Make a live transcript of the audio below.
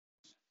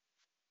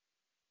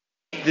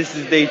This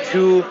is day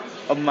 2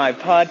 of my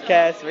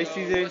podcast. Right,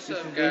 Caesar? What's This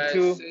up, is day guys?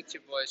 2. It's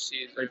your boy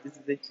Caesar. Right, this is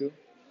day 2.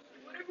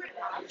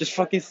 Just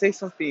fucking say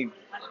something.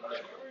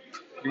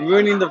 You're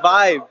ruining the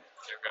vibe. Yo,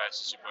 guys,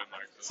 it's your boy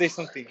Marco. Say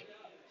something.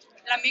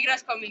 La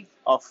migra's coming.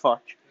 Oh,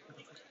 fuck.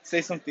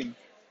 Say something.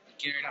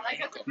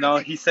 No,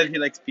 he said he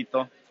likes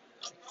pito.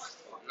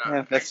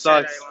 Yeah, that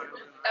sucks.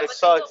 That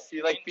sucks.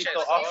 He likes pito.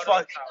 Oh,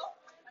 fuck.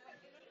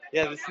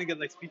 Yeah, this nigga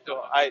likes pito.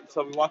 Alright,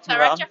 so we walking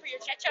around. Sriracha for your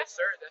chacha?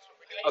 Sir, that's what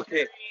we're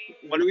doing.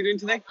 Okay, what are we doing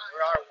today? We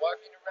are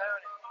walking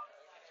around.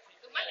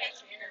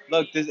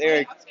 Look, there's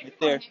Eric. Right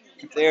there.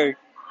 It's Eric.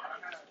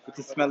 With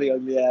his smelly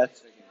ugly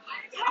ass.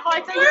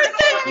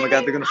 Oh my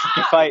god, they're gonna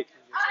fucking fight.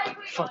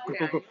 Fuck,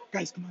 go.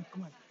 Guys, come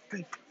on.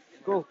 Guys,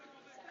 go.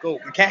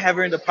 We can't have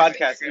her in the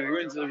podcast. It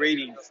ruins the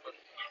ratings.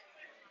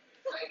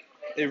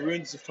 It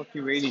ruins the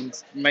fucking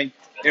ratings. My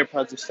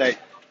AirPods are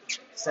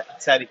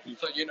staticky.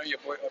 So you know your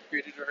boy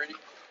upgraded already?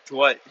 To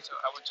what? So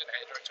I went to the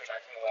Android to an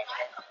iPhone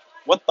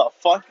 11. What the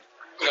fuck?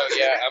 So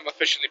yeah, I'm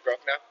officially broke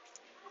now.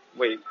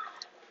 Wait.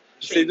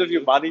 You saved up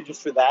your money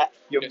just for that?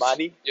 Your Yes.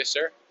 money? Yes,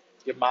 sir.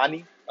 Your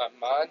money?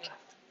 Man.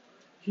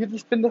 You hear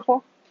this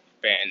pendejo?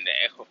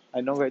 Pendejo. I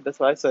know, right? That's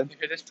what I said. You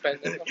hear this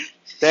pendejo?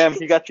 Damn,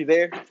 he got you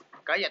there.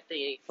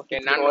 Cállate.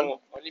 Fucking Enano.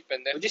 Only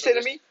pendejo. What'd you say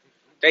to me?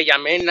 Te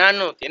llamé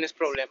enano. ¿Tienes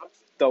problema?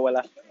 Tu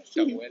abuela.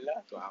 Tu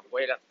abuela. Tu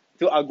abuela.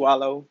 Tu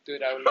agualo. Tu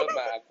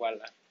abuela,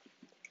 abuela.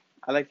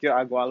 I like your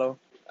agualo.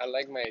 I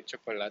like my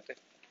chocolate.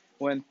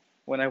 When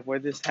I wore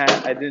this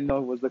hat, I didn't know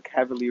it was the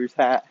Cavaliers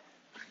hat.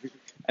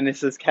 And it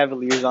says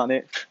Cavaliers on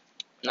it.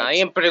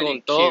 Nadie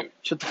preguntó.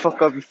 Shut the fuck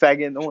up, you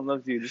faggot. No one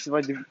loves you. This is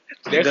why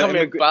Déjame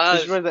en paz.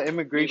 this is where the Me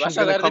immigration's vas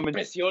a gonna dar come in.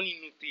 depresión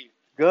inútil.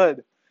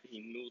 Good.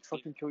 Inútil.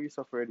 Fucking kill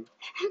yourself already.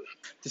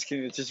 Just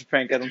kidding. It's just a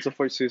prank. I don't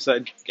support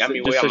suicide. Ya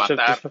me Just voy a search up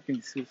matar. the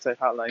fucking suicide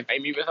hotline.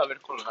 Ahí me vas a ver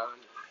colgado.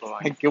 No,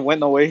 I- Like, it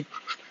went away.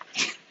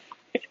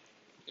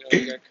 You know,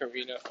 we got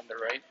Karina on the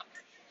right.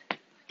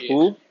 Yeah,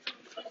 Who?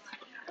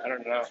 I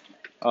don't know.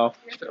 Oh,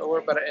 So we're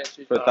about to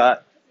answer. for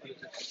that.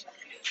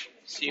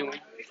 See you.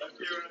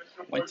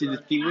 Went to the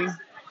Kiwi.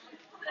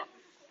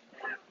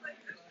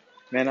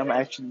 Man, I'm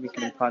actually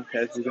making a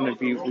podcast. We're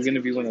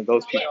gonna be one of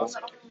those people.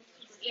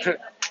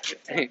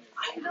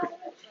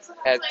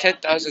 At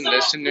 10,000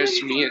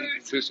 listeners, me and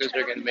Boosters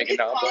are gonna make an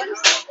album.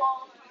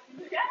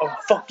 Oh,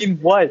 fucking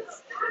what?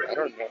 I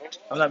don't know.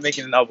 I'm not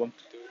making an album.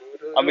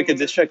 I'll make a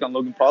diss track on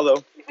Logan Paul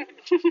though.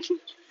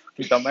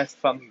 The dumbass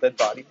found the dead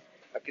body.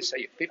 I can say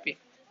your pipi.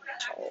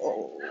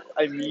 Oh,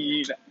 I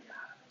mean.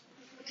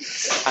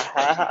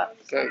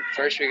 So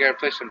first we gotta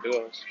play some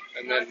duos,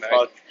 and then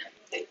Fuck.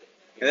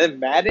 And then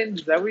Madden?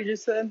 Is that what you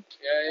just said?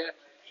 yeah.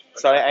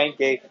 Sorry, I ain't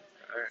gay.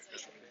 Alright.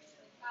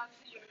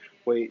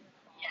 Wait,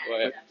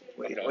 What?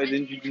 why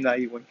didn't you deny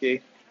you weren't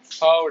gay?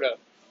 Hold up.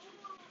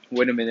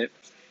 Wait a minute.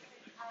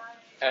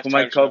 Half Put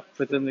my time cup,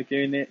 put the liquor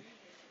in it.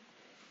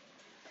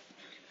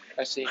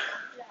 I see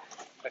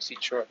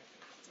Troy.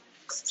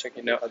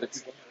 Checking out other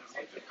people.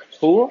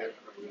 Who?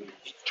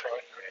 Troy.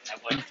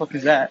 What the fuck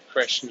is that?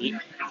 Fresh meat.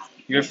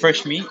 You're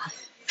fresh meat?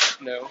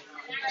 No.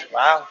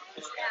 Wow.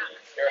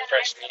 You're a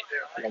fresh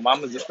meat. My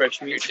mama's a fresh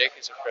Your meat. dick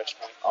is a fresh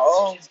meat.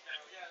 Oh, That's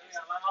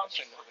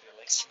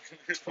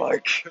what nobody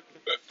likes.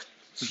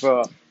 fuck.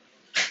 Bro,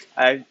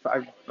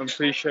 I'm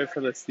pretty sure I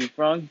fell asleep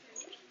wrong.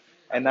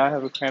 And now I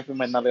have a cramp in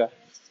my nalga.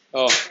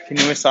 Oh. Can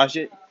you massage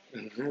it?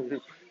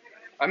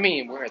 I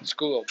mean, we're at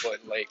school,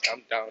 but like,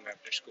 I'm down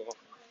after school.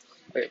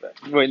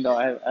 Wait, no,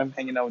 I'm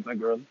hanging out with my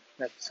girl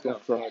after school. No,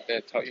 So.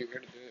 Dad taught you how to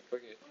do it. Fuck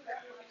it. Your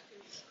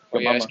Why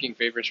are you mama. asking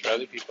favors for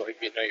other people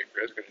if you know your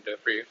girl's gonna do it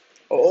for you?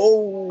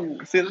 Oh,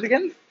 say that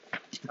again? The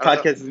I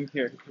don't podcast isn't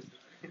here.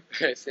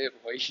 I said,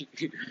 why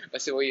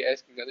you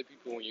asking other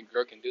people when your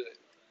girl can do it?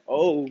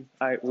 Oh,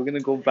 alright, we're gonna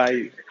go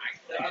buy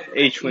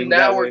H-Wing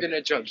Now that we're way.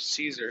 gonna jump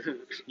Caesar.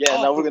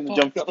 Yeah, now we're gonna fuck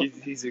jump up. to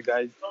Caesar,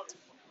 guys.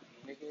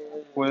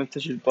 We're gonna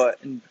touch his butt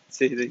and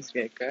say that he's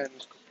gay.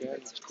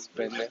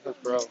 Pendejo,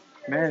 bro.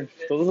 Man,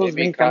 todos They los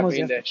be mexicanos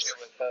copying ya. that shit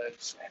with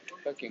us.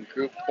 Fucking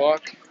group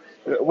walk.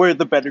 We're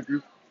the better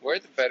group. We're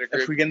the better If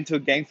group. we get into a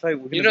gang fight,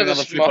 we're gonna You know, bring the all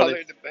the three smaller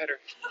brothers. the better.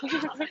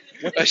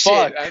 What Oh, the shit,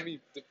 fuck? I mean,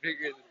 the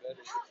bigger the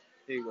better.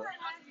 There you go.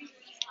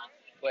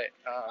 But,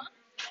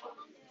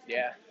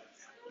 yeah,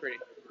 pretty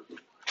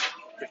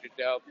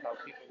dope how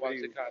people want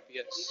to copy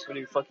us. What are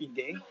you, fucking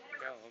gay? No,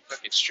 I'm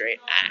fucking straight.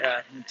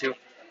 Yeah, me too.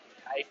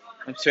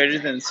 I'm straighter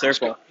than a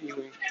circle.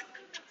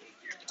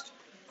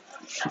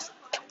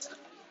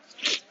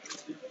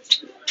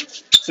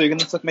 So you're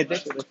gonna suck my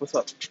dick? Or like, what's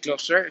up? No,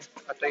 sir.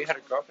 I thought you had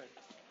a girlfriend.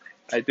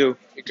 I do.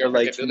 Your girlfriend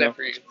like, can you do know. that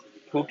for you.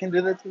 Who can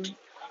do that to me?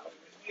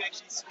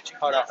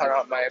 Hold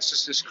on. My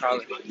sister's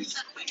calling.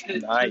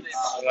 Nice.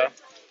 Hello?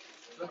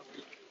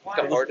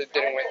 The order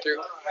didn't went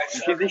through.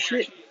 You hear this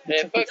shit?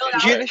 Yeah, fuck Did you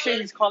hear this shit?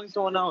 He's calling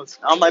someone else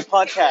on my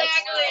podcast.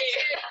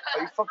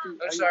 Are you fucking?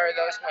 I'm sorry,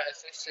 that was my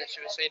assistant.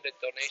 She was saying the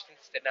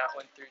donations did not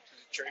went through to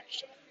the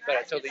church. But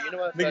I told her, you know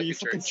what? Nigga, Fuck you the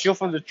fucking church. steal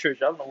from the church.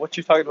 I don't know what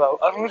you're talking about.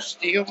 I don't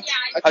steal.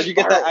 How'd you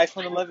get that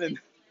iPhone 11?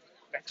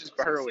 I just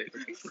borrow it.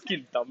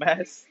 Fucking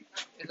dumbass.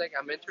 It's like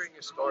I'm entering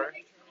a store,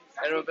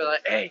 and it'll be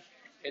like, hey,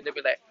 and they'll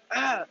be like,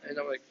 and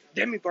I'm like,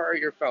 let me borrow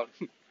your phone.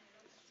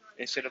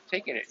 Instead of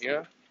taking it,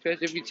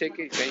 Because if you take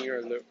it, then you're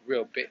a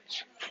real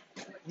bitch.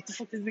 What the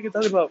fuck is this nigga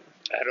talking about?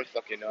 I don't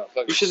fucking know.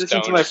 You should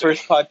listen to my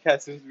first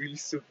podcast. It was really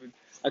stupid.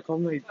 I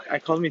called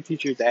my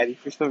teacher daddy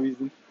for some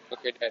reason.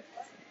 Okay, Dad.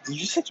 Did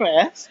you touch my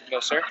ass? No,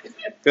 sir.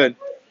 Good.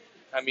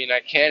 I mean, I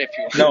can if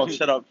you want. No,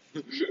 shut up.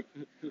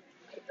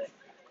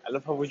 I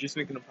love how we're just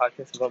making a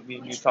podcast about me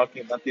and you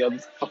talking about the other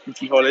fucking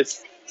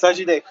frijoles. How's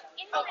your day?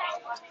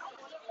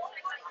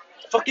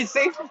 Fucking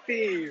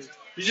safety.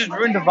 You just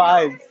ruined the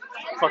vibe.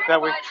 Fuck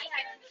that way.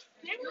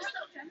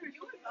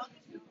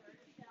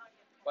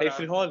 Hey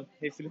frijol.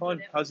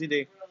 How's your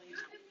day?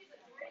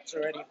 It's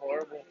already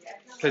horrible.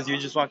 Because you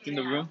just walked in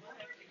the room?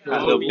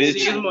 No, Little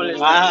bitch.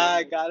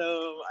 I got him.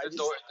 The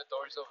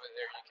door's over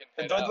there. You can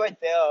The head door's out. right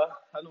there. I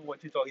don't know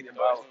what you're talking The door's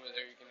about. over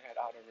there. You can head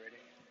out already.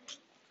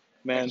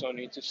 Man, There's no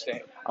need to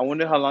stay. I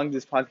wonder how long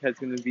this podcast is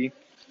going to be.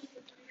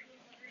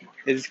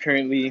 It is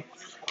currently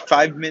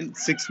 5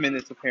 minutes, 6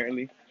 minutes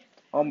apparently.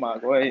 Oh my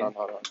god.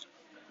 Hold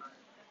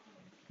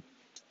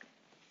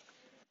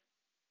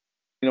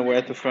on. We're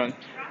at the front.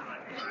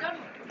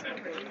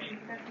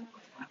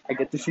 I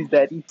get to see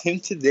Daddy Tim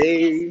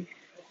today.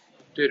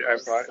 Dude,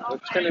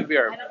 what's gonna be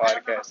our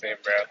podcast name,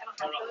 bro?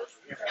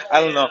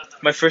 I don't know.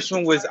 My first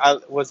one was I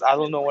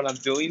don't know what I'm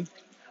doing.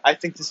 I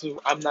think this was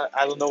I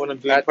don't know what I'm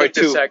doing. I Part think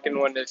the 2. second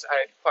one is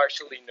I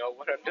partially know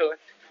what I'm doing.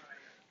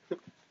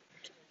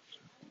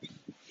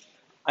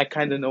 I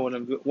kind of know what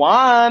I'm doing.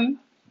 Juan.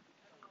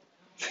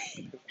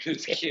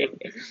 It's cute.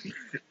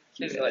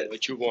 He's like,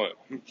 what you want?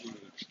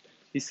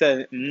 He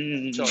said,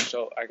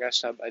 So I got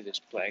stopped by this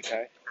black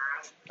guy.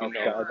 Oh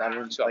god, I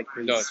don't like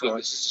this. So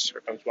this is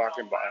I was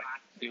walking by,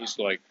 and he's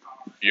like,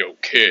 "Yo,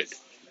 kid,"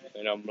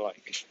 and I'm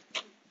like,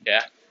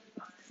 "Yeah,"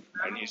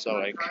 and he's all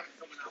like,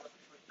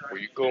 "Where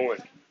you going?"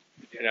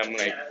 And I'm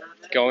like,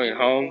 "Going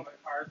home,"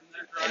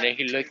 and then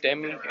he looked at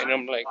me, and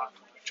I'm like,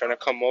 trying to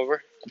come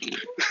over,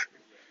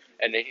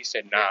 and then he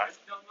said, "Nah,"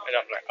 and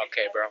I'm like,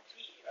 "Okay, bro,"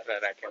 and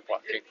then I kept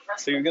walking.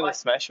 So you're gonna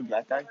smash a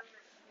black guy?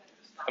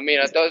 I mean,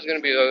 I thought it was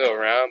gonna be the other way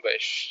around, but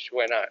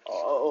why not?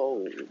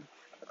 Oh,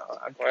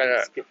 Why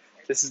not?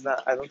 This is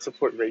not. I don't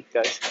support rape,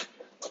 guys.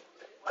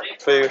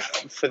 For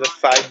the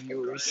 5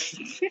 viewers.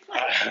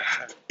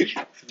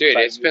 Dude,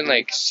 it's been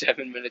like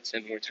 7 minutes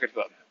and we're talking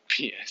about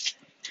PS.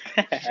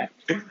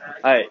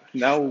 Alright,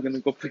 now we're gonna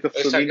go pick up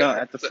Selena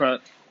at the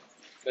front.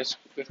 Let's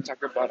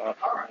talk about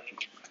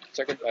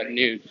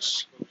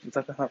news. We're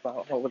talking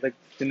about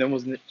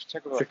tenemos Let's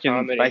talk about freaking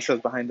comedy.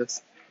 biceps behind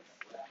us.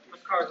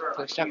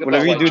 Let's talk about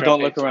Whatever you white do, don't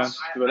trash look around. races.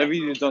 Whatever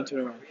you do, don't turn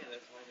around.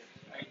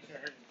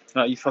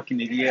 No, you fucking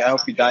idiot. I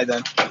hope you die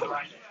then.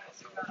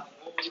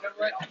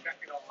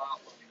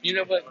 You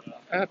know what?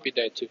 I hope you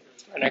die too.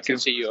 And I can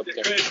see you up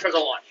there. Because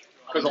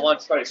of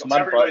lunch starts.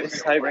 My butt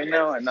is tight right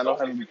now, and I don't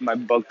have my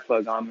bug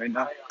plug on right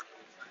now.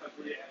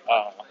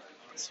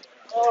 Is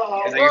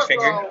that your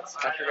finger? I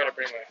forgot to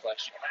bring my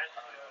flashlight.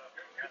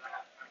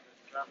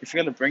 You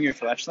forgot to bring your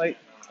flashlight?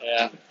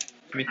 Yeah.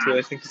 Me too.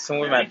 I think it's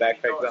somewhere in my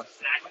backpack though.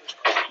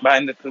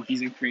 Behind the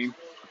cookies and cream.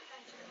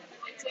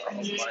 I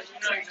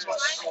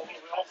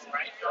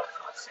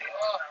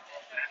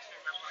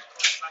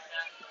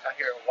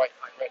hear a white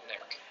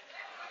redneck.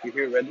 You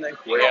hear redneck?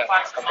 Yeah,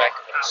 I'm back at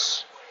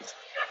this.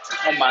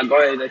 Oh my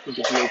god, I think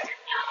it's late.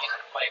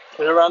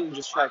 Turn around and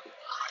just check.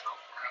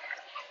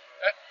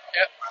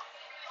 Yep.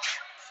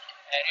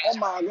 Oh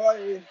my god.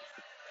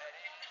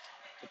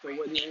 It's a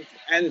redneck.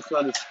 And it's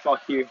loud as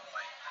fuck here.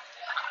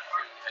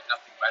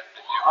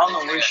 I don't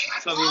know where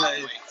Selena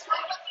is.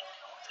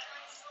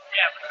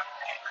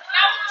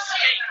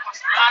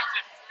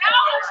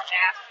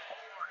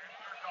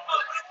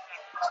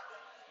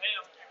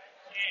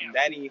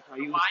 Danny, how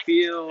you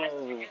feel?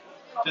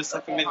 Just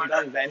like a minute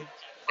done, Danny.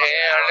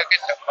 Yeah, look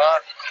at the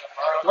mob.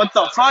 What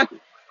the fuck? The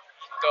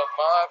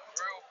mob,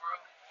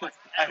 bro.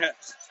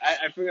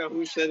 I forgot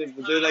who said it,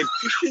 but they're like,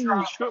 Pussy in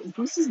the short,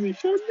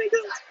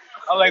 nigga?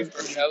 I'm like, That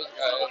was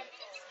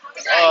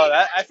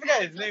I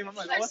forgot his name. I'm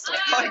like, what the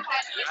fuck? I forgot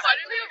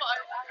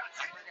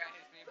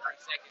his name for a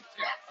second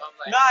too. I'm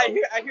like, Nah,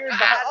 I hear it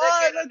behind.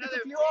 Oh, look, it's a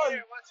few on.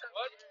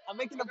 What? I'm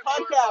making a Another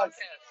podcast.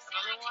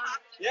 Another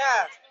one?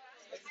 Yeah.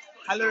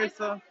 Hi,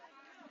 Larissa.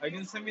 Are you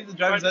gonna send me the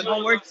driver's ed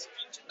homework?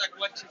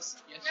 Yes,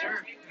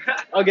 sir.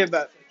 I'll get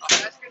back.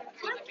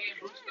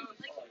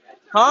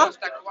 Huh?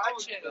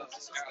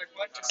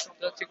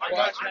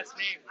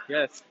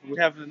 Yes, we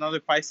have another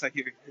paisa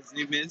here. His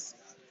name is?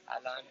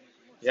 Alan.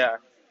 Yeah.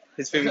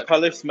 His favorite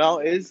color smell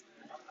is?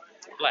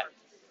 Black.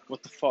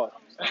 What the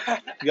fuck?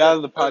 Get out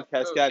of the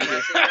podcast. Get out of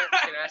here.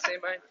 Can I say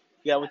mine?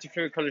 Yeah, what's your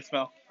favorite color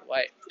smell?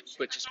 White,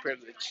 which is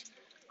privilege.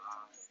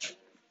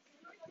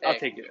 I'll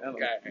take it. I don't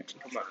know. Okay,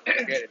 come on,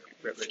 get it, you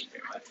privileged.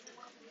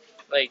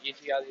 Like, you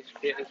see all these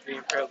kids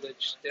being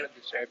privileged, they don't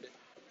deserve it.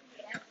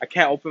 I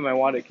can't open my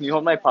wallet. Can you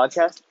hold my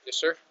podcast? Yes,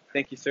 sir.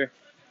 Thank you, sir.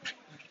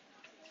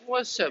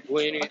 What's up,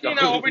 Winnie? You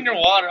know, open your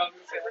water. I was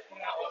gonna say, how can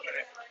you not open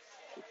it?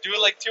 Do it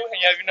like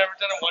two-handed. Have you never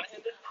done it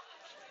one-handed?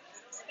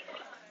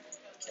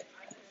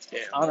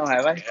 Damn. I don't know,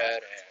 have I?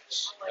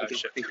 Badass. Oh, Okay,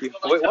 shit. thank you.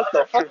 Wait, what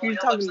the fuck are you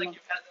talking about?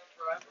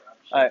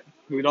 Alright,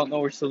 we don't know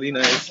where Selena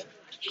is.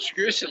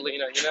 Screw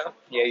Selena, you know?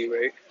 Yeah, you're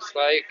right. It's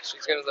like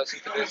she's gonna listen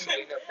to this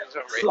Selena plays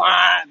on radio.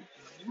 Slime!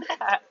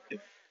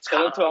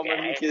 Shout out to all my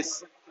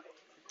mucus.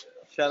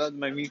 Shout out to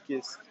my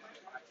mucus.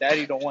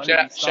 Daddy don't want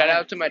to be Shout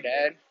out to my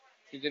dad.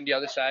 He's in the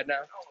other side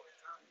now.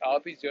 I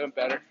hope he's doing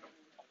better.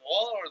 The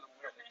wall or the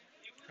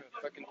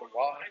Fucking the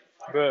wall.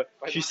 Bro,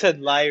 she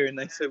said liar, and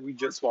I said we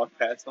just walked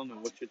past. I don't know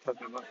what you're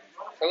talking about.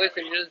 Only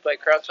can you just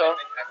like crouch off? I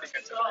think I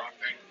said the wrong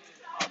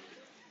thing.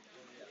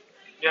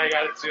 Yeah, I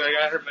got it too. I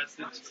got her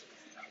message.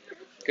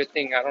 Good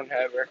thing I don't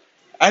have her.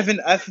 I have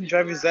an F in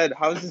driver's ed.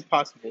 How is this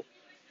possible?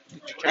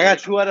 I got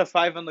 2 out of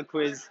 5 on the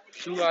quiz.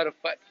 2 out of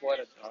 5. What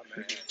a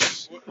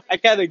dumbass. I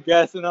gotta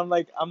guess, and I'm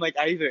like, I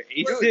either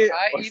aced Dude, it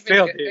I or even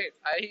failed gu- it. hey,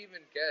 I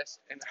even guessed,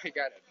 and I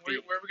got a B.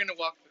 Where are we gonna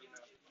walk through now?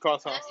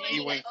 Cross off,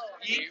 E-wing.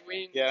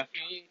 E-wing, Yeah.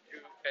 E,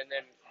 and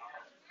then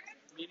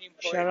meeting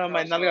point. Shout out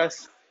my cross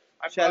nalgas.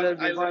 Shout out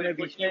to Bonner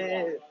put Beach.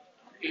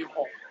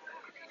 E-wall.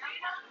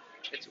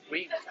 It's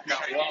wing,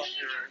 not wall.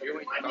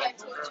 E-wing.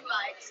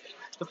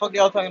 The fuck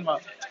y'all talking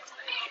about?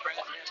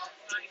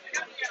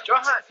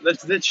 Johan,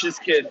 Let's ditch this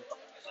kid.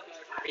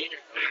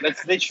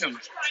 Let's ditch him.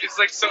 he's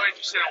like so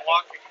interested in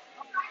walking.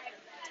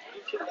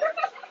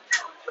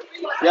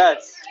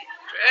 Yes.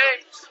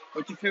 Hey,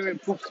 What's your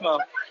favorite poop smell? I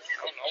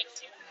don't know.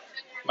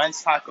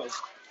 Mine's tacos.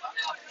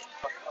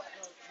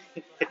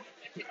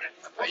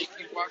 How you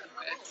keep walking,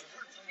 man?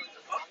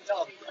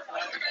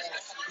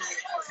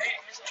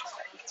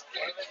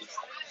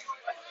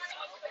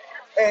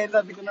 Ain't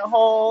nothing gonna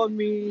hold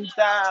me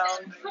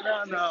down.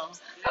 No.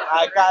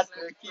 I got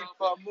to keep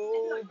on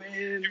moving.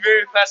 You're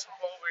very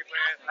claustrophobic,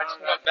 man. I just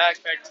want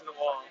backpack to the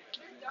wall.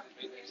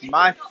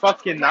 My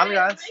fucking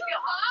nalgas.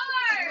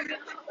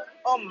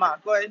 Oh my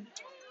god.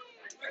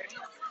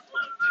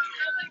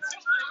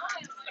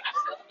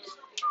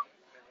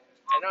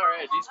 And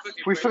alright, these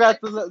fucking We forgot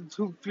the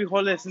 2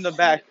 frijoles in the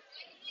back.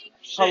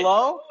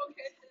 Hello?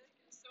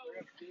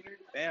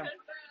 Damn.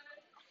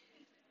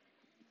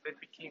 It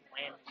became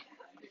whammy.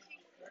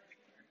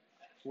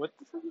 What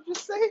the fuck did you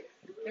just say?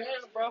 Yeah,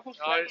 bro. Oh,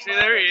 see,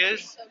 there he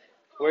is.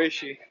 Where is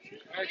she?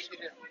 Where's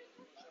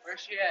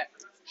she at?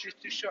 She's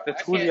too short.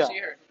 That's I can't Julia. see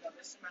her.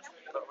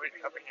 Oh, wait,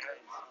 up in here.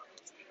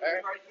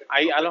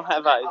 Alright. I don't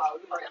have eyes.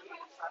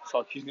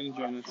 So she's gonna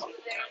join us. Look,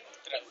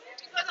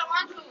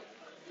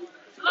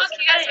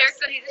 he got a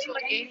haircut. He doesn't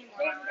look gay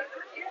anymore.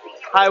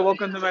 Hi,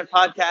 welcome to my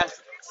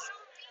podcast.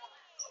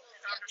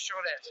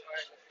 Short ass.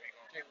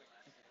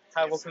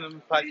 Hi, welcome to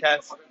my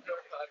podcast.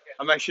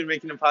 I'm actually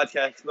making a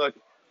podcast. Look.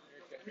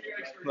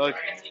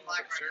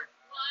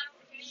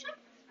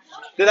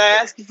 Did I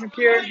ask if you're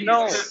here?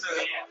 No.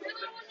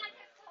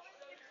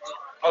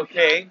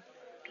 Okay.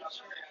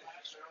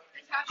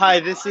 Hi,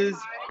 this is.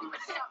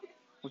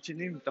 What's your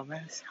name,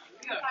 dumbass?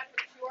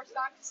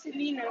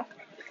 Selena.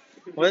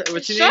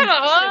 What's your Shut name?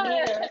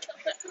 up.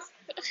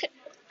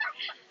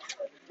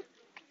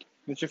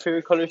 What's your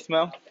favorite color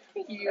smell?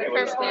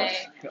 Purple.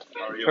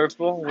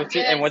 Purple. What's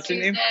your name?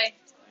 Tuesday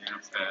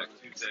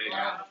Tuesday,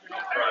 Friday,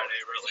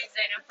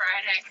 and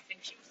Friday. I think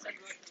she was like,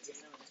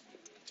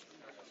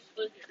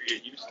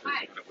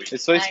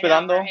 Estoy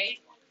esperando. right?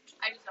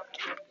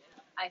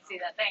 I see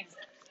that. Thanks.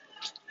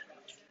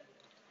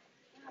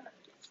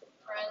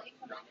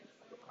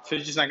 So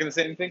you're just not gonna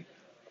say anything?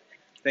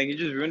 Dang, you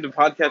just ruined the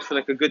podcast for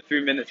like a good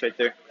 3 minutes right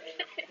there.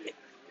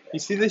 You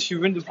see this? You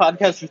ruined the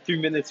podcast for 3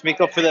 minutes. Make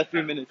up for that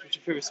 3 minutes. What's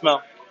your favorite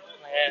smell?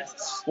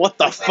 Yes. What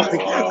the fuck?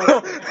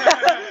 Look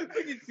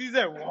at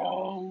Caesar.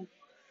 Whoa.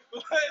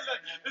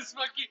 This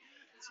monkey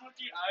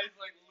eyes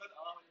like lit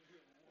up.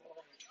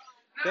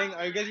 Dang,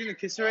 are you guys gonna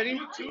kiss already?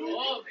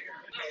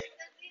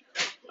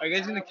 Are you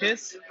guys gonna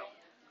kiss?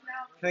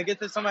 Can I get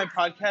this on my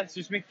podcast?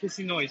 Just make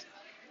kissy noise.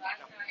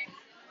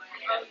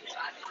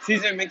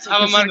 Caesar, make some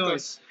kissy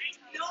noise.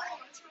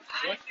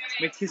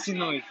 Make kissy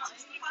noise.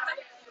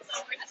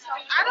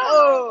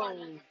 Oh!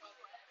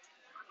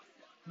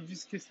 You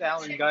just kissed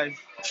Alan, guys.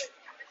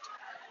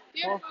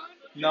 Oh,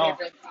 no.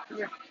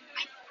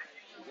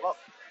 Whoa.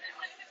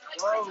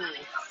 Whoa.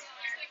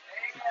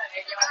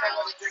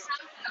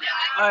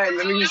 Alright,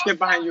 let me just get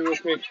behind you real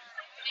quick.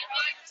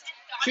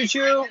 Choo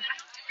choo!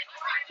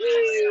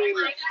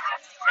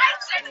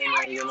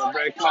 Ain't never gonna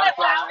break my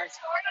flag.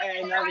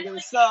 Ain't never gonna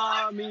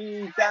slow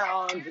me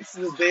down. This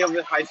is the day of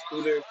the high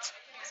schooler.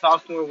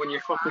 Sophomore when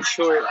you're fucking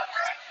short.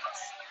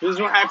 This is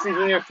what happens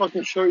when you're a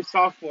fucking short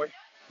sophomore.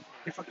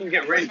 You fucking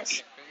get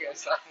raped.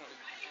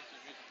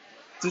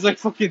 There's like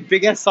fucking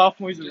big ass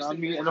sophomores around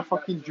me and a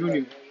fucking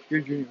junior. You're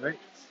a junior, right?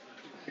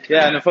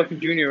 Yeah, and a fucking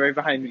junior right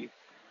behind me.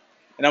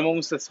 And I'm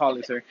almost as tall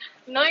as her.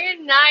 No,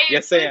 you're not. You're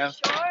Yes, I too am.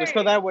 short. Let's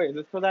go that way.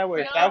 Let's go that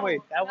way. No, That way.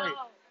 That no, way. No.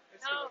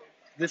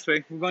 This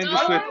way. We're going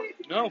this way.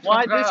 No,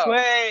 Why fuck this up.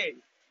 way?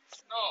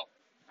 No.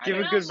 Give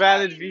a good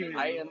valid reason.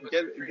 I am-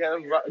 Get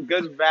a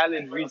good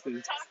valid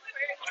reason.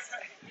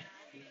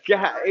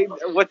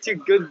 What's your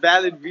good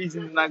valid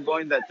reason not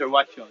going that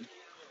direction?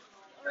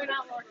 We're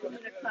not walking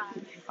to class.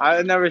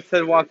 I never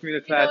said walk me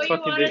to class. No, you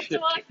Fucking want this us to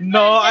shit. walk to No,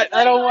 class. I That's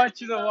why don't you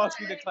want you to go walk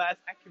me to there. class.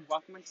 I can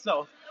walk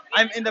myself.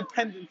 I'm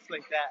independent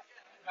like that.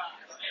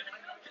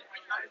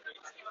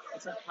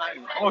 What's the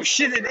time? Oh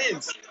shit, it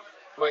is.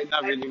 Wait,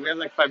 not really. We have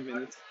like 5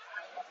 minutes.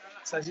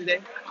 So how's your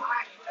day?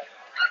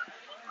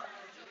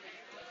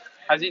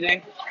 How's your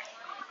day?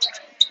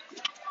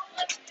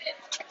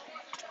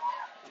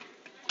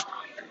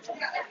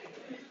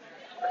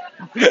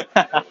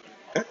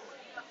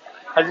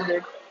 How's your day?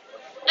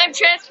 I'm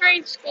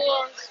transferring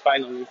schools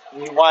Finally.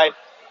 Why?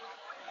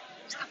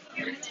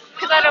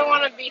 because I don't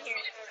want to be here.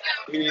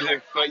 Me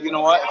neither. But you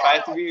know what? If I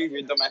have to be here,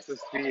 your dumb ass has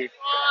to be here.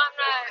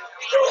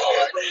 Well,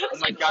 I'm Oh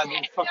my god,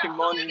 they're fucking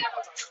moaning.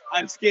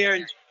 I'm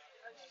scared. Look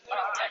at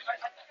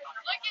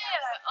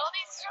all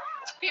these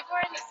people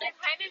are in the same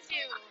height as you.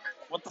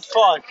 What the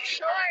fuck?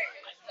 Short.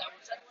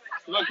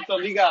 Look at the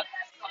liga.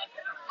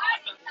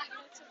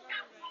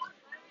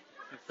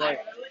 Okay.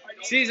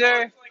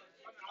 Caesar,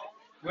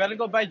 we gotta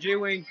go buy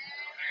J-Wing.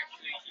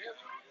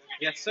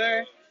 Yes,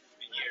 sir.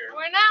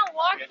 We're not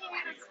walking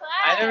to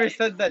class. I never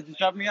said that. Just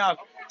drop me off.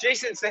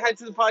 Jason, say hi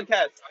to the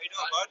podcast.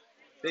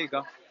 There you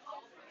go.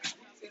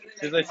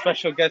 There's a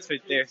special guest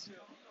right there.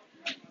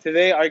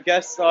 Today, our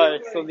guests are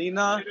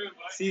Selena,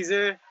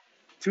 Caesar,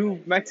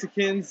 2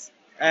 Mexicans,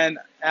 and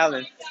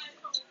Alan.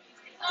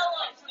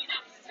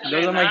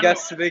 Those are my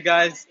guests today,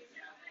 guys.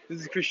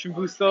 This is Christian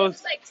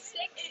Bustos, Like 6.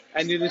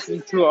 and you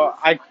listen to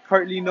I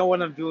partly know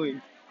what I'm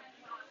doing.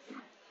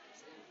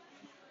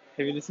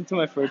 Have you listened to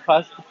my first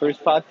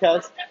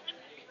podcast?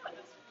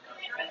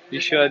 You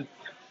should.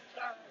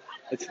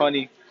 It's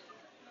funny.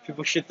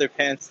 People shit their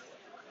pants.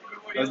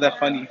 Was that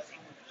funny?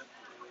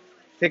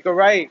 Take a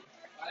right.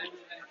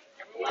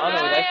 I don't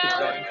know where that shit's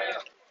going.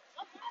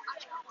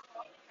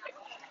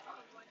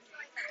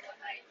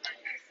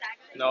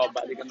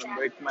 Nobody gonna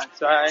break my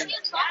stride.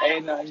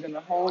 Ain't nothing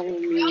gonna hold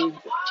me.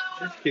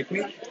 Just kick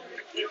me.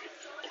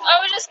 I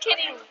was just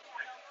kidding.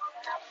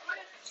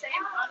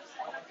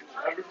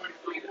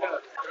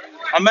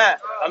 I'm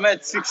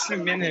at 60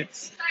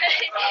 minutes.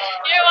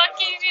 You're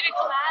walking me to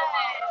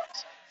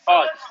class.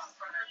 Fuck.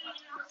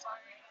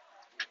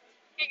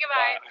 Okay,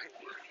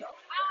 goodbye.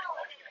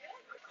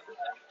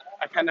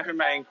 I kinda hurt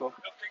my ankle.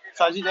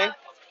 So how's your day?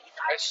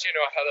 It's, a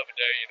hell of a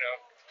day,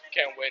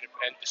 Can't wait to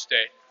end this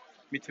day.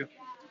 Me too.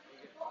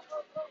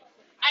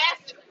 I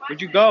asked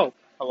Where'd you go?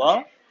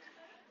 Hello?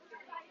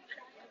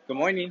 Good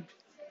morning.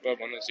 Well,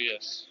 buenos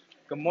dias.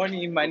 Good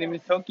morning. My name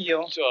is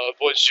Tokyo. So,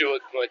 bonjour,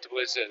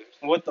 mademoiselle.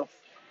 What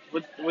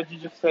did you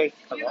just say?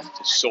 Hello?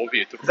 The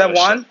Soviet Is that Russia.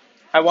 Juan?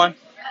 Hi, Juan.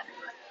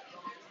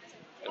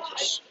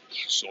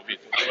 Soviet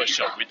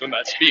Russia. We do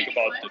not speak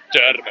about the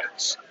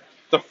Germans.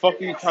 The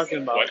fuck are you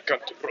talking about? Welcome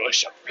to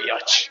Russia,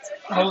 bitch.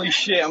 Holy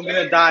shit, I'm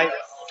gonna die.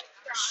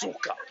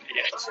 Suka,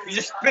 bitch. You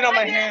just spit on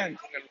my hand.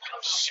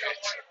 Shit.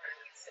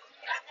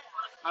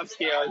 I'm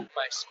scared.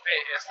 My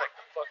spit is like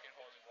the fucking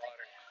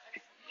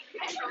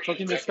holy water.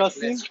 Fucking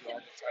disgusting.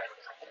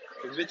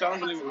 Bitch, I don't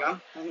believe it, man.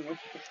 I don't know.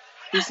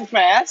 You touch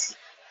my ass?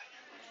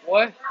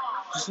 What?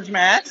 You touch my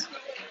ass?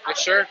 You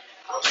sure?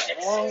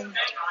 Oh.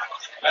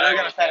 I don't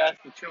got a fat ass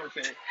to chill with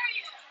it.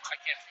 I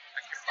can't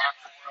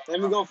rock. Let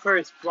me go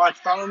first. Watch,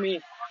 follow me.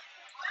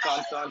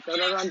 Dun, dun, dun,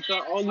 dun, dun,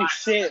 dun. Holy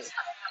shit.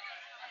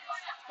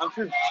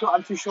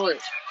 I'm too short.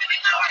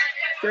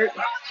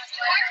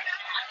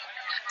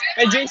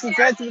 Hey, Jason,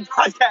 say hi to the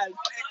podcast.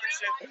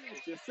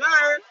 Yes,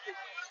 sir.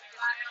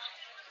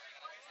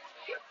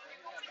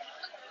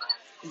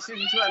 You see,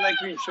 this is why I like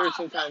being short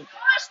sometimes.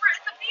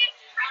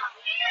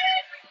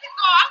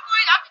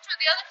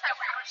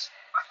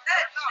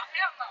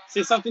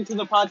 Say something to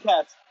the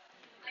podcast.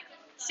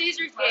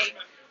 Caesar's gay.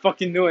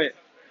 Fucking do it.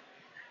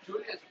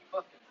 Julia's a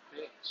fucking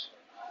bitch.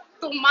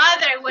 Tu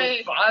madre,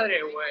 güey.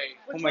 Padre, way.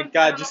 Oh my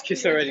god, just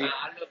kiss already. I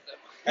love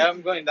them.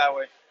 I'm going that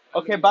way.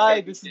 Okay,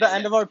 bye. This is the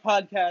end of our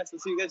podcast. I'll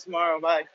see you guys tomorrow. Bye.